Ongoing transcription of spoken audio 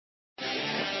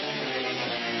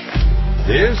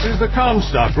This is the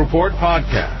Comstock Report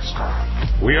podcast.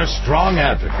 We are strong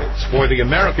advocates for the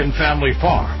American family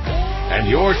farm and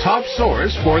your top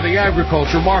source for the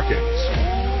agriculture markets.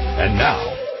 And now,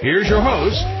 here's your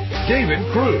host, David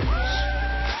Cruz.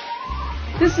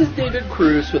 This is David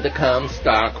Cruz with the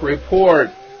Comstock Report.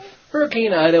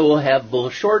 Hurricane Ida will have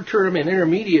both short-term and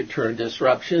intermediate-term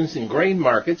disruptions in grain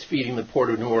markets feeding the Port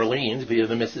of New Orleans via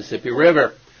the Mississippi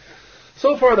River.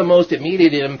 So far, the most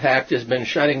immediate impact has been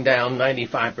shutting down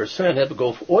 95% of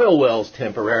Gulf oil wells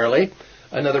temporarily.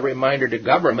 Another reminder to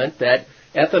government that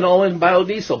ethanol and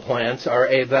biodiesel plants are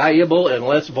a valuable and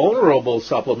less vulnerable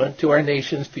supplement to our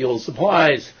nation's fuel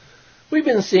supplies. We've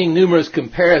been seeing numerous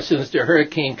comparisons to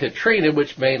Hurricane Katrina,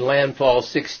 which made landfall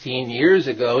 16 years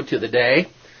ago to the day.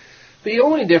 The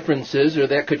only differences are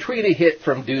that Katrina hit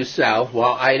from due south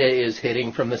while Ida is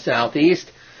hitting from the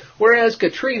southeast, whereas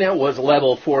Katrina was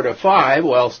level 4 to 5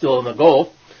 while still in the Gulf,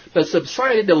 but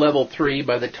subsided to level 3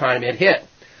 by the time it hit.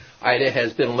 Ida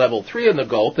has been level 3 in the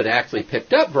Gulf, but actually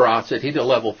picked up velocity to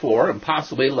level 4 and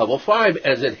possibly level 5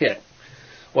 as it hit.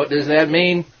 What does that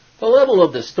mean? The level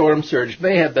of the storm surge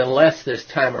may have been less this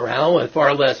time around, with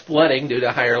far less flooding due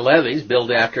to higher levees built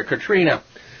after Katrina.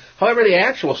 However, the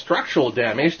actual structural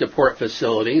damage to port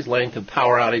facilities, length of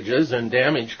power outages, and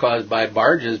damage caused by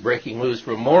barges breaking loose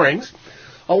from moorings,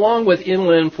 along with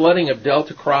inland flooding of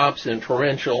delta crops and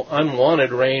torrential,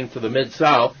 unwanted rain for the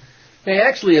Mid-South, may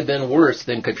actually have been worse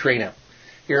than Katrina.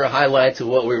 Here are highlights of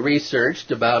what we researched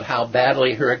about how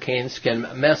badly hurricanes can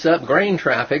mess up grain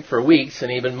traffic for weeks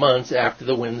and even months after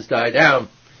the winds die down.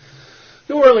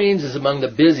 New Orleans is among the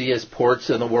busiest ports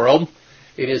in the world.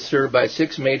 It is served by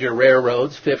 6 major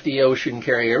railroads, 50 ocean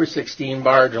carriers, 16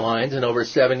 barge lines, and over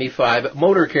 75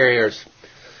 motor carriers.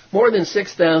 More than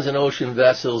 6,000 ocean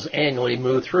vessels annually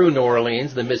move through New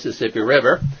Orleans, the Mississippi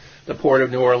River. The Port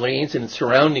of New Orleans and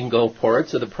surrounding Gulf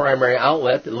ports are the primary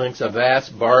outlet that links a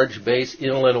vast barge-based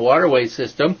inland waterway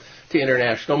system to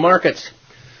international markets.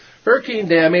 Hurricane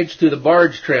damage to the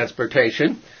barge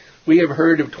transportation. We have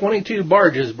heard of 22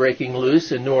 barges breaking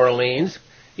loose in New Orleans,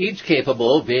 each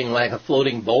capable of being like a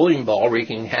floating bowling ball,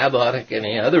 wreaking havoc on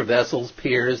any other vessels,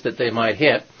 piers that they might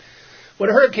hit. When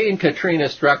Hurricane Katrina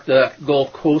struck the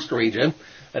Gulf Coast region,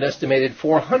 an estimated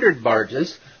 400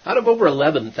 barges out of over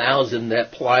 11,000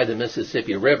 that ply the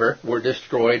Mississippi River were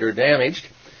destroyed or damaged.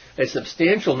 A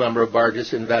substantial number of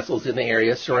barges and vessels in the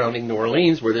area surrounding New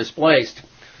Orleans were displaced.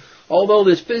 Although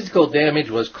this physical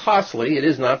damage was costly, it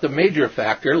is not the major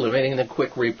factor limiting the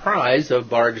quick reprise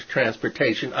of barge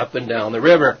transportation up and down the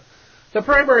river. The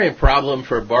primary problem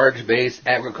for barge-based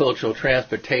agricultural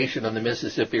transportation on the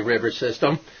Mississippi River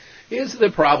system is the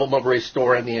problem of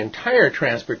restoring the entire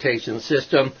transportation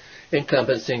system,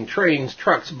 encompassing trains,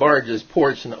 trucks, barges,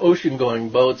 ports, and ocean-going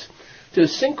boats, to a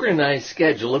synchronized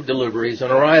schedule of deliveries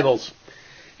and arrivals.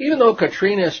 Even though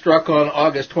Katrina struck on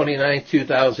August 29,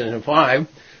 2005,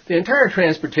 the entire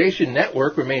transportation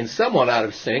network remained somewhat out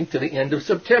of sync to the end of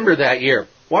September that year.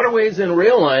 Waterways and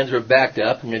rail lines were backed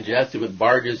up and congested with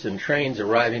barges and trains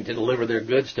arriving to deliver their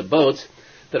goods to boats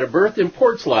that are berthed in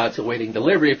port slots awaiting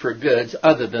delivery for goods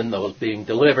other than those being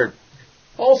delivered.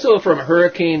 Also from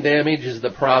hurricane damage is the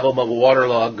problem of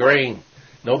waterlogged grain.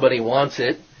 Nobody wants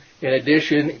it. In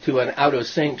addition to an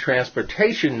out-of-sync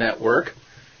transportation network,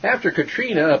 after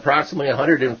Katrina, approximately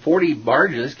 140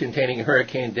 barges containing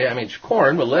hurricane-damaged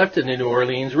corn were left in the New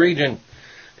Orleans region.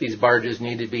 These barges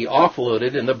needed to be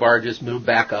offloaded and the barges moved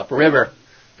back upriver.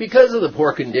 Because of the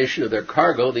poor condition of their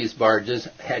cargo, these barges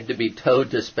had to be towed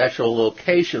to special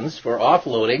locations for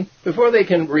offloading before they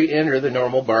can re-enter the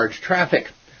normal barge traffic.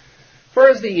 As far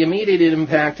as the immediate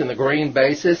impact on the grain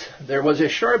basis, there was a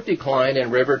sharp decline in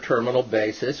river terminal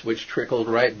basis, which trickled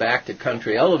right back to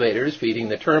country elevators feeding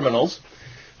the terminals.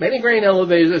 Many grain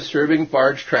elevators serving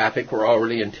barge traffic were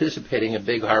already anticipating a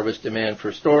big harvest demand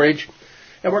for storage,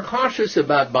 and were cautious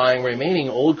about buying remaining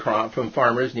old crop from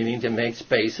farmers needing to make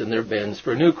space in their bins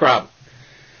for new crop.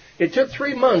 It took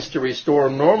 3 months to restore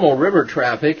normal river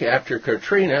traffic after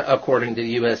Katrina, according to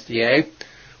the USDA.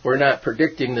 We're not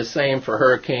predicting the same for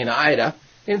Hurricane Ida.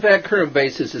 In fact, current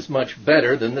basis is much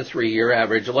better than the 3-year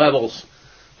average levels.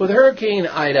 With Hurricane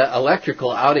Ida, electrical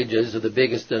outages are the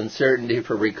biggest uncertainty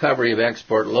for recovery of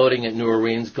export loading at New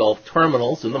Orleans Gulf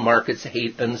terminals, and the markets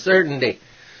hate uncertainty.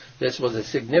 This was a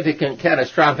significant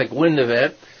catastrophic wind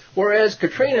event, whereas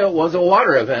Katrina was a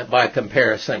water event by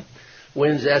comparison.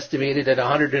 Winds estimated at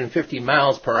 150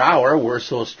 miles per hour were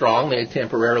so strong they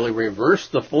temporarily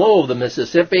reversed the flow of the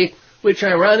Mississippi, which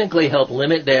ironically helped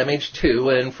limit damage to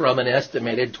and from an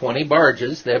estimated 20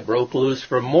 barges that broke loose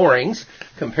from moorings,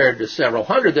 compared to several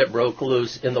hundred that broke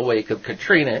loose in the wake of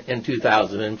Katrina in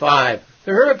 2005.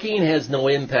 The hurricane has no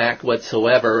impact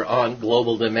whatsoever on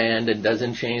global demand and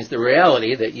doesn't change the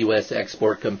reality that U.S.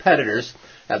 export competitors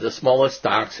have the smallest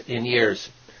stocks in years.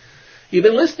 You've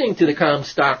been listening to the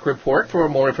Comstock Report. For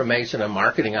more information on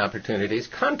marketing opportunities,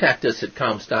 contact us at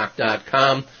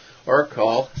Comstock.com or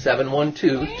call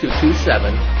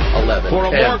 712-227-1110. For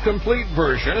a more complete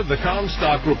version of the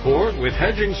Comstock Report with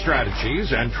hedging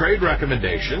strategies and trade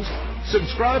recommendations,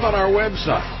 subscribe on our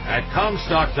website at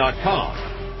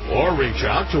Comstock.com or reach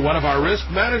out to one of our risk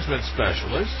management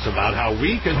specialists about how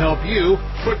we can help you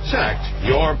protect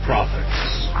your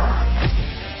profits.